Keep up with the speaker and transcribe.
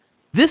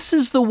This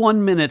is the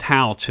 1-minute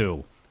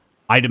how-to.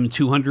 Item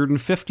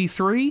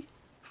 253,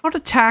 how to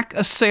tack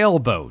a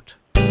sailboat.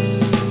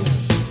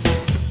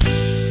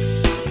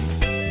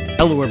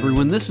 Hello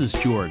everyone, this is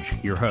George,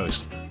 your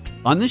host.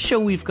 On this show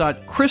we've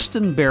got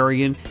Kristen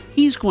Berry, and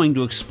he's going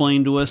to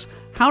explain to us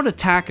how to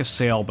tack a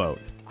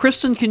sailboat.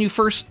 Kristen, can you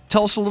first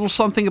tell us a little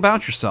something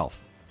about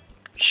yourself?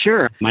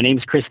 Sure. My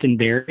name's Kristen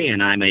Berry,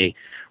 and I'm a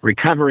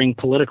recovering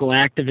political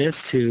activist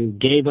who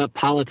gave up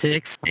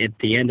politics at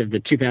the end of the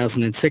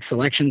 2006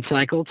 election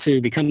cycle to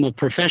become a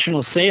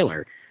professional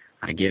sailor.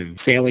 I give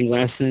sailing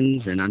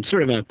lessons, and I'm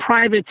sort of a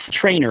private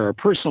trainer or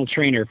personal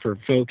trainer for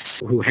folks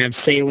who have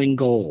sailing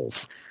goals.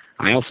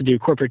 I also do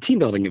corporate team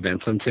building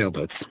events on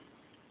sailboats.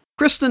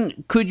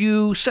 Kristen, could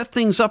you set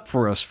things up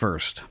for us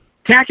first?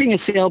 Tacking a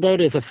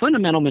sailboat is a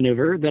fundamental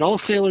maneuver that all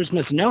sailors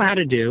must know how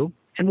to do,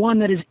 and one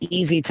that is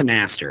easy to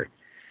master.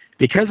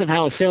 Because of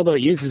how a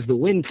sailboat uses the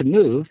wind to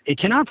move, it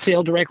cannot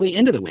sail directly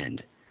into the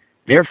wind.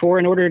 Therefore,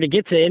 in order to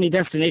get to any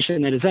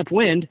destination that is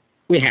upwind,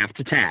 we have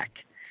to tack.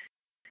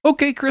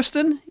 Okay,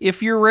 Kristen,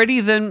 if you're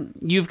ready, then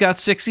you've got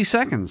 60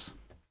 seconds.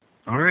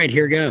 All right,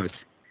 here goes.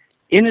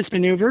 In this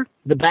maneuver,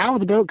 the bow of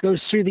the boat goes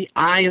through the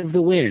eye of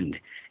the wind,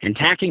 and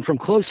tacking from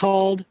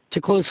close-hauled to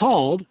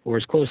close-hauled, or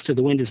as close to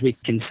the wind as we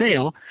can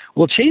sail,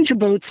 will change a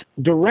boat's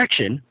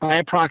direction by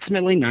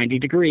approximately 90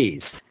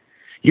 degrees.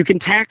 You can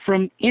tack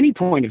from any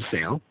point of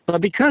sail,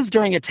 but because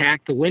during a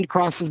tack the wind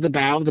crosses the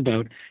bow of the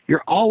boat,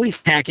 you're always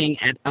tacking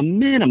at a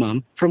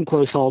minimum from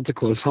close-hauled to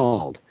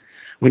close-hauled.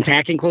 When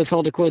tacking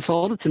close-hauled to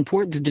close-hauled, it's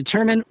important to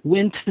determine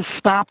when to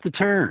stop the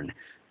turn.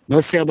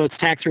 Most sailboats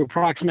tack through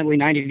approximately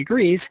 90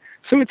 degrees,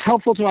 so it's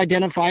helpful to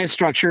identify a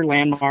structure,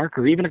 landmark,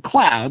 or even a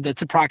cloud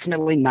that's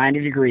approximately 90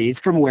 degrees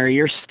from where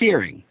you're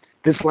steering.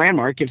 This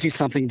landmark gives you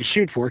something to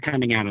shoot for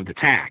coming out of the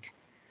tack.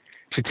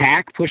 To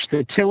tack, push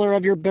the tiller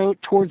of your boat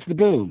towards the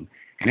boom.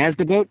 And as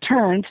the boat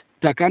turns,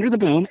 duck under the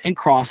boom and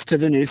cross to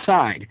the new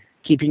side,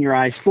 keeping your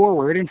eyes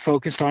forward and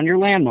focused on your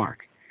landmark.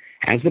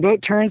 As the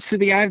boat turns to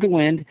the eye of the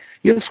wind,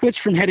 you'll switch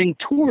from heading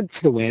towards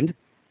the wind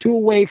to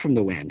away from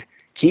the wind.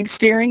 Keep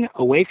steering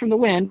away from the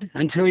wind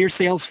until your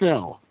sails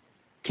fill.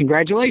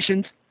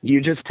 Congratulations, you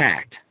just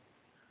tacked.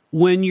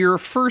 When you're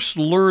first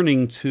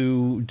learning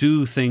to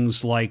do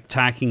things like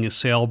tacking a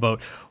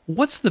sailboat,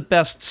 what's the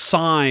best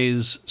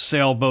size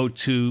sailboat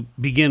to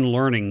begin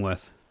learning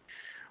with?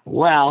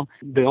 Well,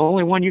 the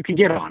only one you can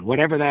get on,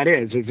 whatever that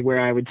is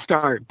where I would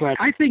start. But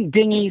I think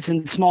dinghies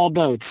and small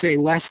boats, say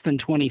less than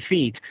 20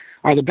 feet,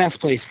 are the best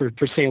place for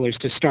sailors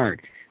to start.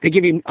 They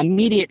give you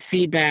immediate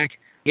feedback.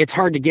 It's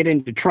hard to get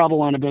into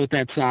trouble on a boat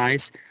that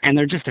size, and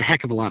they're just a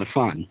heck of a lot of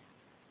fun.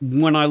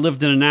 When I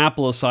lived in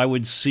Annapolis, I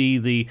would see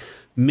the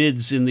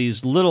mids in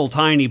these little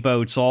tiny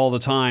boats all the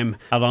time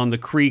out on the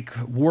creek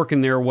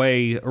working their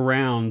way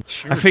around.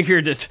 Sure. I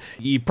figured that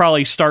you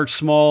probably start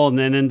small and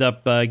then end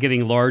up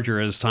getting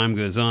larger as time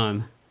goes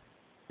on.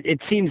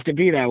 It seems to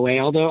be that way,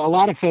 although a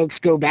lot of folks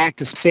go back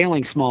to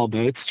sailing small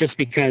boats just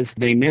because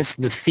they miss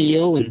the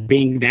feel and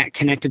being that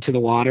connected to the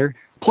water.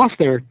 Plus,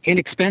 they're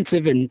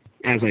inexpensive and,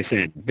 as I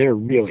said, they're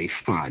really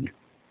fun.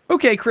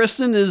 Okay,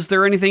 Kristen, is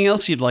there anything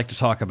else you'd like to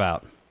talk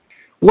about?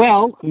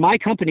 Well, my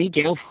company,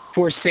 Gale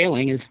Force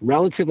Sailing, is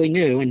relatively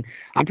new, and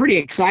I'm pretty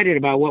excited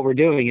about what we're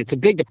doing. It's a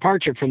big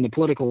departure from the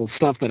political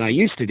stuff that I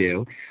used to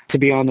do, to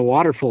be on the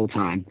water full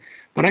time.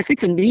 But I think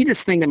the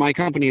neatest thing that my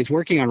company is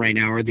working on right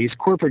now are these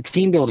corporate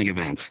team building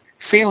events.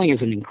 Sailing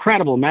is an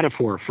incredible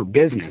metaphor for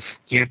business.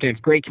 You have to have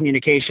great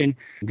communication,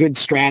 good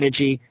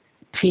strategy,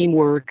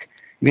 teamwork.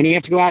 Then you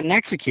have to go out and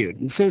execute.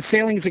 And so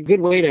sailing is a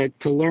good way to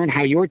learn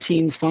how your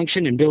teams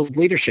function and build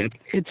leadership.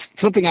 It's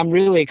something I'm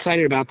really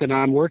excited about that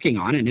I'm working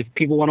on. And if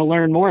people want to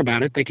learn more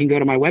about it, they can go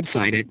to my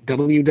website at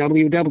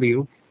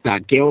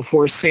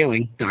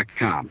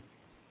www.galeforcesailing.com.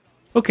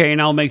 Okay,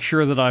 and I'll make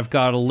sure that I've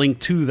got a link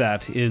to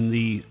that in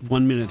the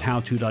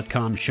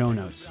 1minutehowto.com show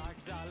notes.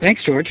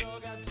 Thanks, George.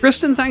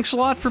 Kristen, thanks a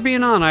lot for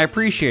being on. I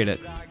appreciate it.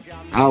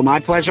 Oh, my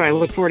pleasure. I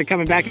look forward to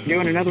coming back and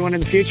doing another one in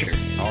the future.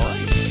 All right.